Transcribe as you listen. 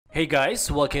Hey guys,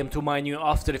 welcome to my new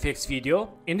After Effects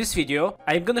video. In this video,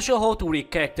 I'm gonna show how to rig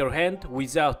character hand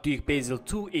without Duik Bassel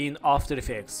 2 in After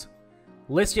Effects.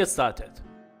 Let's get started.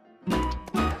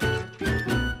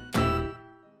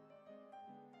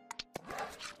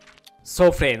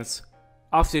 So friends,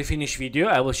 after finish video,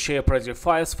 I will share project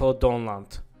files for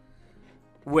download.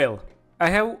 Well,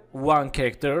 I have one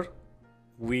character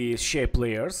with shape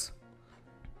layers,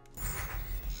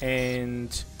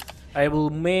 and I will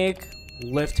make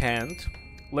left hand.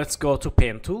 Let's go to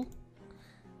pen tool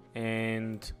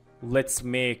and let's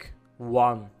make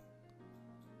one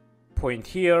point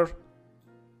here,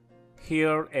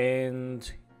 here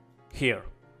and here.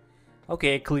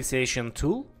 Okay, click selection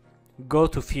tool, go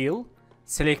to fill,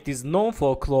 select this none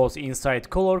for close inside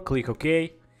color, click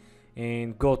OK,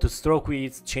 and go to stroke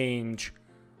width, change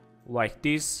like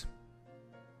this.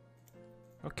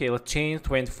 Okay, let's change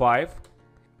 25.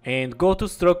 And go to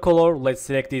stroke color, let's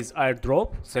select this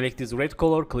airdrop, select this red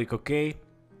color, click OK.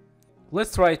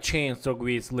 Let's try change stroke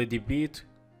width, let it be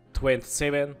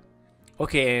 27.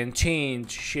 Okay, and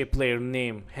change shape layer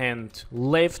name hand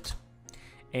left,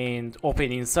 and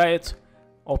open inside,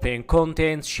 open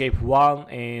content, shape 1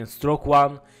 and stroke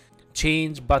 1,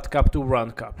 change butt cap to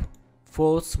round cap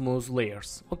for smooth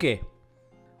layers. Okay,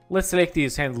 let's select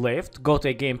this hand left, go to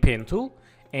again pen tool,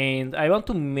 and I want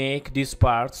to make this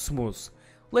part smooth.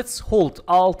 Let's hold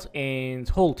Alt and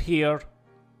hold here.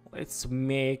 Let's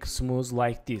make smooth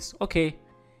like this. Okay,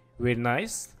 very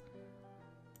nice.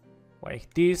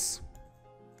 Like this.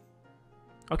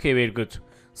 Okay, very good.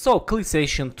 So click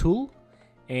selection tool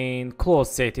and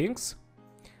close settings.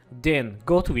 Then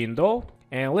go to window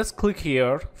and let's click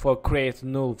here for create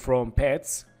null from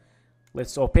paths.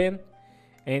 Let's open.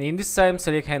 And in this time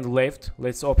select hand left.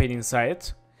 Let's open inside.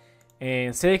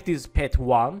 And select this path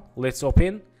 1. Let's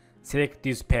open. Select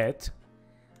this path.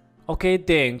 Okay,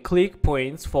 then click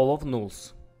points full of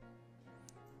nulls.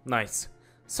 Nice.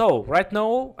 So right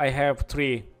now I have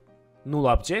 3 null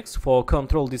objects for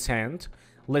control this hand.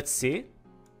 Let's see.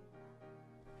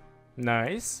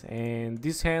 Nice. And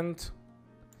this hand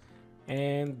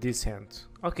and this hand.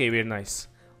 Okay, very nice.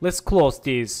 Let's close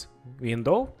this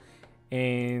window.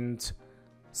 And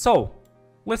so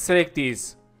let's select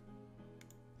these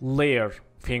layer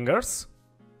fingers.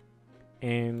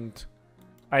 And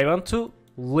I want to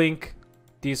link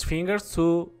these fingers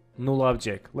to null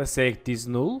object. Let's select this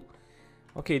null.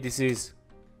 Okay, this is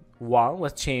 1.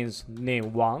 Let's change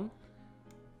name 1.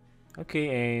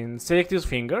 Okay, and select these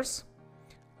fingers.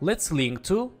 Let's link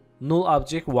to null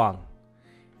object 1.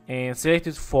 And select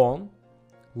this phone.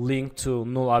 Link to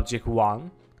null object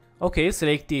 1. Okay,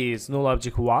 select this null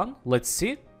object 1. Let's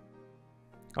see.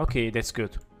 Okay, that's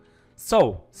good.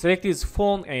 So select this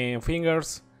phone and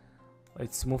fingers.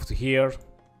 Let's move to here,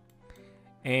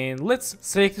 and let's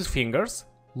select these fingers,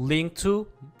 link to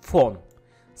phone.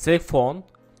 Select phone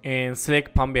and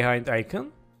select palm behind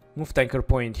icon. Move the anchor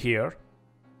point here.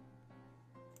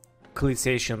 Click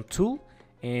selection tool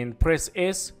and press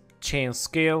S, change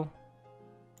scale.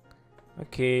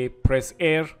 Okay, press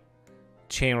R,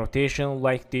 change rotation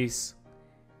like this,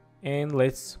 and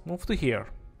let's move to here.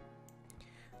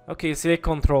 Okay, select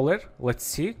controller. Let's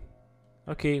see.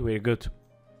 Okay, very good.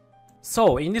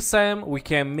 So in this time we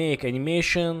can make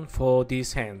animation for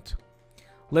this hand.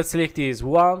 Let's select this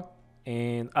one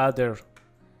and other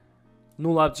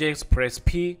null objects, press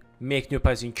P, make new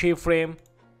passing keyframe,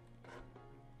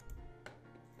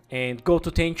 and go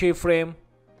to 10 keyframe.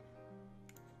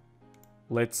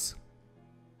 Let's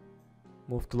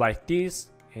move to like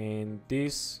this and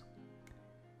this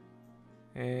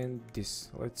and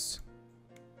this. Let's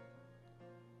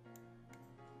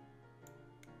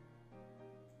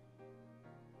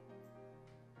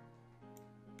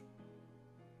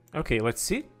okay, let's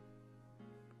see.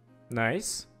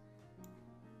 Nice.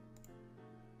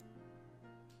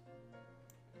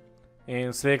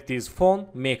 And select this phone,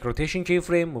 make rotation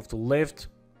keyframe, move to left,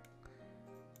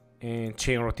 and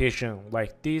change rotation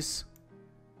like this.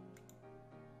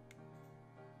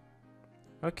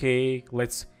 Okay,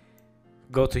 let's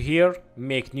go to here,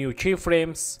 make new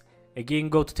keyframes, again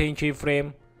go to 10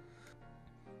 keyframe,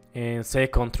 and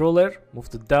select controller, move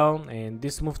to down, and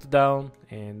this move to down,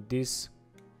 and this,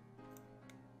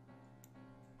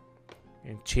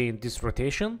 and change this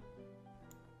rotation.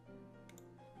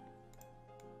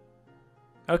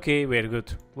 Okay, very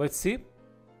good. Let's see.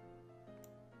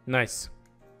 Nice.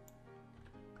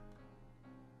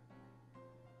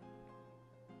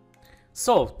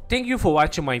 So thank you for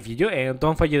watching my video, and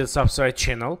don't forget to subscribe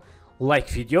channel, like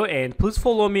video, and please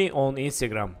follow me on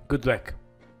Instagram. Good luck.